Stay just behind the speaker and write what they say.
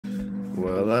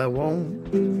Well, I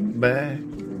won't back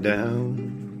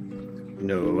down.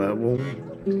 No, I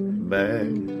won't back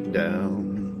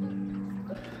down.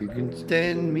 You can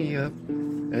stand me up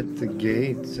at the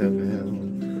gates of hell,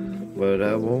 but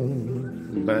I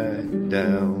won't back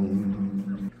down.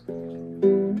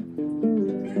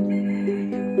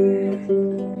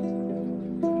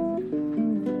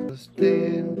 I'll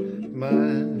stand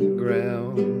my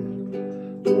ground,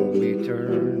 won't be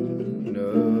turned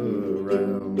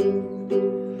around,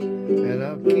 and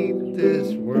I'll keep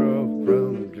this world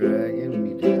from dragging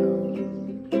me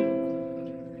down.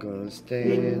 Gonna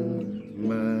stand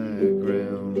my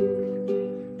ground,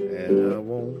 and I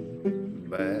won't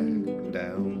back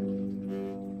down.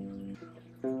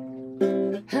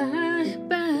 Hi,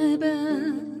 baby,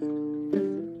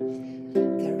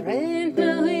 there ain't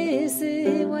no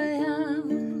easy way out.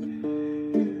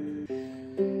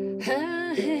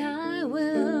 I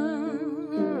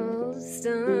will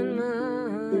stand my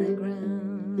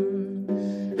ground,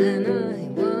 and I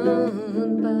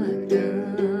won't back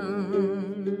down.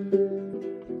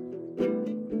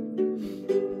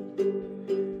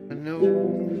 I know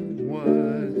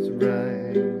what's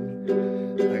right.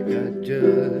 I got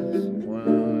just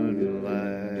one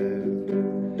life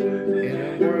in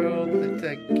a world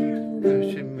that keeps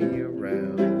pushing me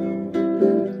around,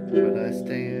 but I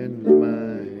stand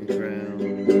my ground,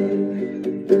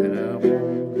 and I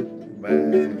won't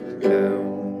back down.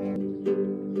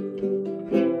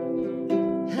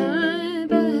 Hi,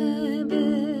 baby,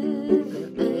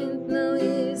 there ain't no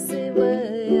easy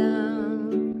way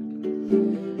out.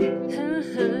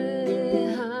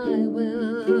 I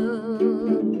will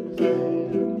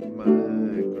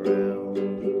My ground,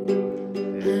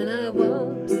 and I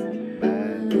won't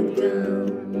back down.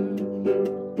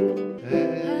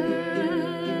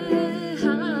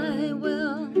 I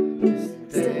will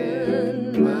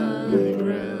stand my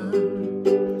ground,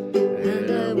 and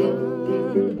I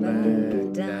won't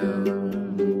back down.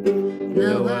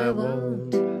 No, I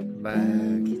won't back